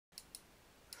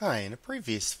Hi, in a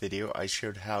previous video I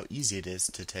showed how easy it is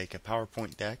to take a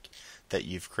PowerPoint deck that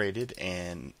you've created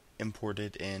and import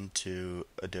it into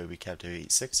Adobe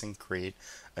Captivate 6 and create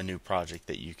a new project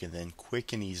that you can then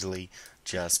quick and easily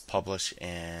just publish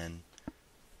and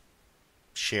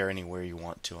share anywhere you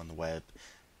want to on the web.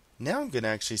 Now I'm going to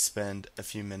actually spend a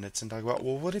few minutes and talk about,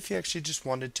 well, what if you actually just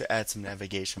wanted to add some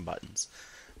navigation buttons?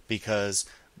 Because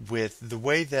with the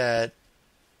way that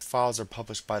files are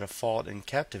published by default in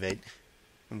Captivate,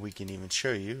 and we can even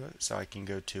show you, so I can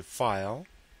go to File,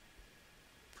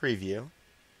 Preview,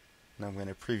 and I'm going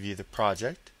to preview the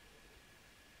project.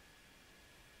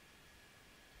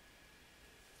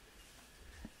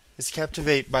 This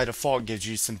Captivate by default gives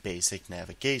you some basic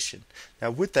navigation.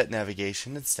 Now with that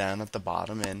navigation, it's down at the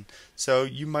bottom, and so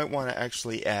you might want to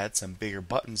actually add some bigger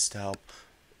buttons to help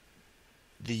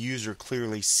the user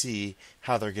clearly see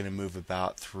how they're going to move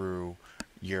about through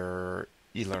your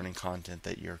e-learning content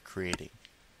that you're creating.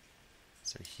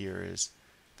 So here is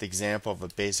the example of a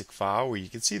basic file where you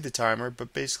can see the timer,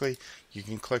 but basically you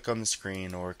can click on the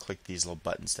screen or click these little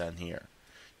buttons down here.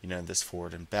 You know, this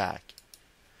forward and back.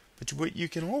 But what you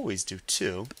can always do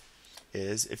too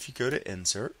is if you go to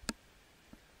Insert,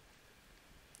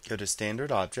 go to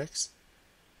Standard Objects,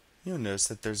 you'll notice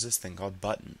that there's this thing called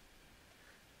Button.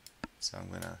 So I'm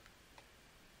going to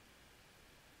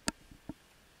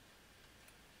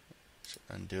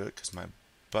undo it because my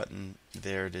button,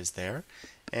 there it is there.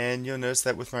 And you'll notice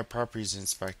that with my Properties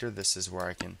Inspector, this is where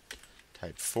I can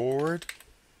type forward.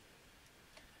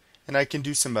 And I can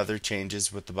do some other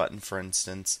changes with the button. For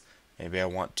instance, maybe I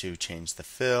want to change the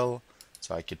fill,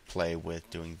 so I could play with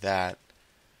doing that.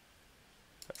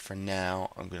 But for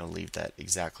now, I'm going to leave that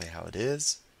exactly how it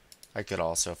is. I could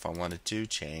also, if I wanted to,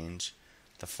 change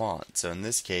the font. So in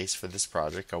this case, for this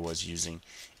project, I was using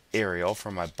Arial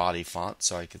for my body font,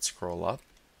 so I could scroll up.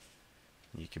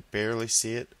 You can barely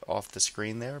see it off the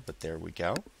screen there, but there we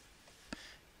go.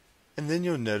 And then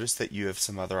you'll notice that you have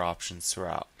some other options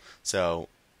throughout. So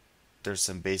there's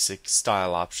some basic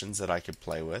style options that I could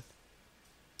play with,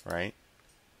 right?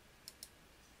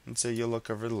 And so you'll look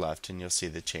over to the left and you'll see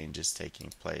the changes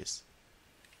taking place.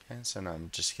 Okay, so now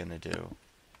I'm just going to do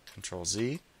Control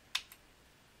Z.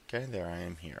 Okay, there I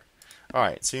am here.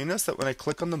 Alright, so you notice that when I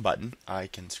click on the button, I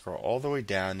can scroll all the way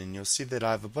down and you'll see that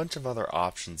I have a bunch of other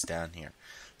options down here.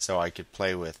 So I could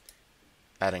play with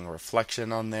adding a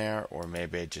reflection on there, or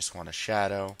maybe I just want a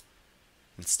shadow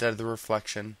instead of the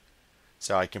reflection.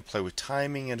 So I can play with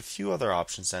timing and a few other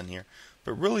options down here.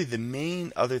 But really the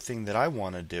main other thing that I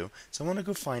want to do is I want to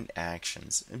go find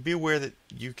actions. And be aware that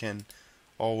you can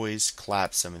always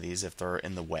collapse some of these if they're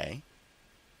in the way.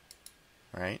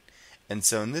 Right? And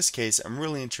so in this case, I'm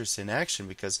really interested in action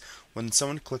because when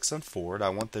someone clicks on forward, I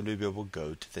want them to be able to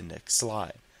go to the next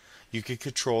slide. You could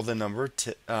control the number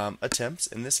of attempts.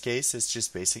 In this case, it's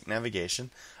just basic navigation.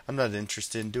 I'm not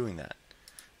interested in doing that.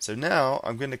 So now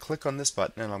I'm going to click on this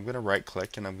button and I'm going to right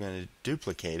click and I'm going to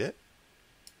duplicate it.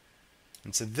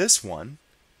 And so this one,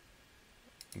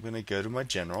 I'm going to go to my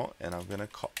general and I'm going to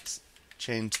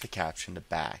change the caption to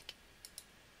back.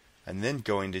 I'm then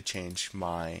going to change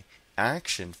my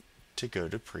action to go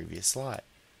to previous slide.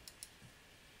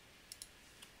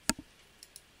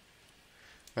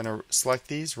 I'm going to select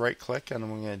these, right click, and I'm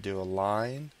going to do a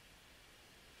line,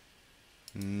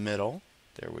 middle,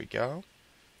 there we go,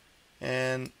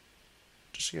 and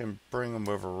just going to bring them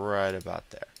over right about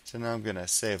there. So now I'm going to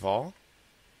save all,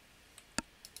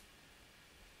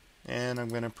 and I'm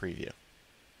going to preview.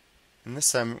 And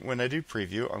this time when I do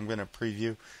preview, I'm going to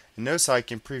preview, and notice I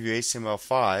can preview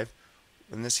HTML5.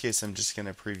 In this case, I'm just going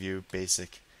to preview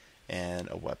basic and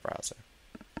a web browser.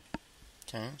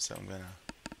 Okay, so I'm going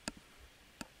to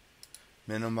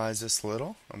minimize this a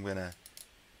little. I'm going to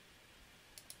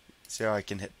see how I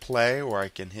can hit play, or I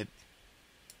can hit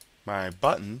my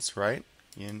buttons, right?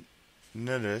 You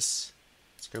notice,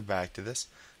 let's go back to this,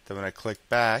 that when I click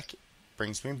back, it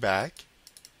brings me back.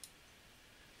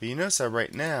 But you notice that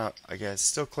right now, I gotta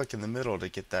still click in the middle to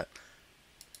get that.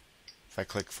 If I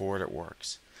click forward, it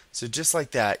works. So just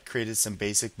like that, created some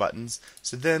basic buttons.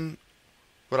 So then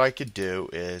what I could do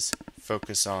is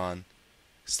focus on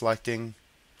selecting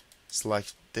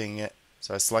it.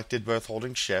 So I selected both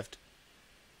holding shift.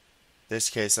 In this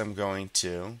case, I'm going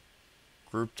to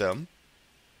group them.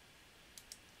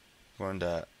 I'm going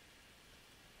to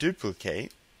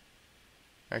duplicate.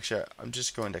 Actually, I'm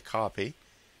just going to copy.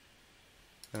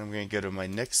 And I'm going to go to my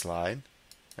next slide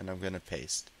and I'm going to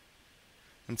paste.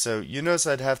 And so you notice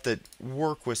I'd have to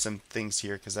work with some things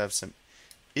here because I have some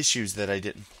issues that I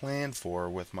didn't plan for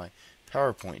with my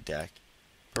PowerPoint deck.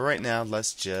 But right now,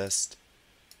 let's just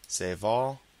save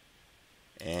all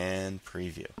and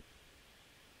preview.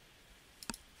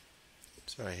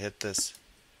 So I hit this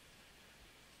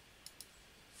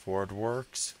forward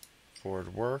works,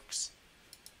 back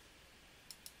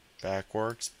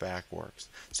works.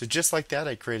 So just like that,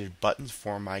 I created buttons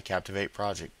for my Captivate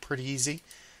project. Pretty easy.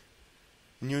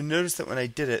 And you'll notice that when I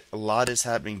did it, a lot is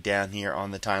happening down here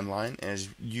on the timeline. As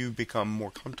you become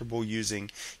more comfortable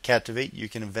using Captivate, you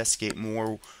can investigate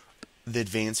more the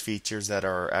advanced features that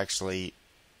are actually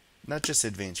not just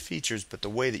advanced features, but the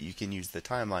way that you can use the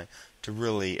timeline to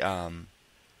really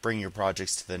bring your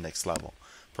projects to the next level.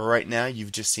 But right now,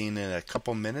 you've just seen in a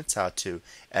couple minutes how to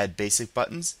add basic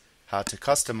buttons, how to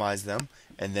customize them,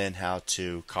 and then how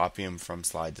to copy them from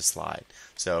slide to slide.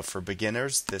 So for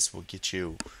beginners, this will get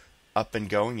you up and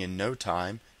going in no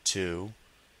time to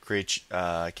create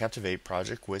a Captivate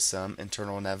project with some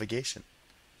internal navigation.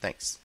 Thanks.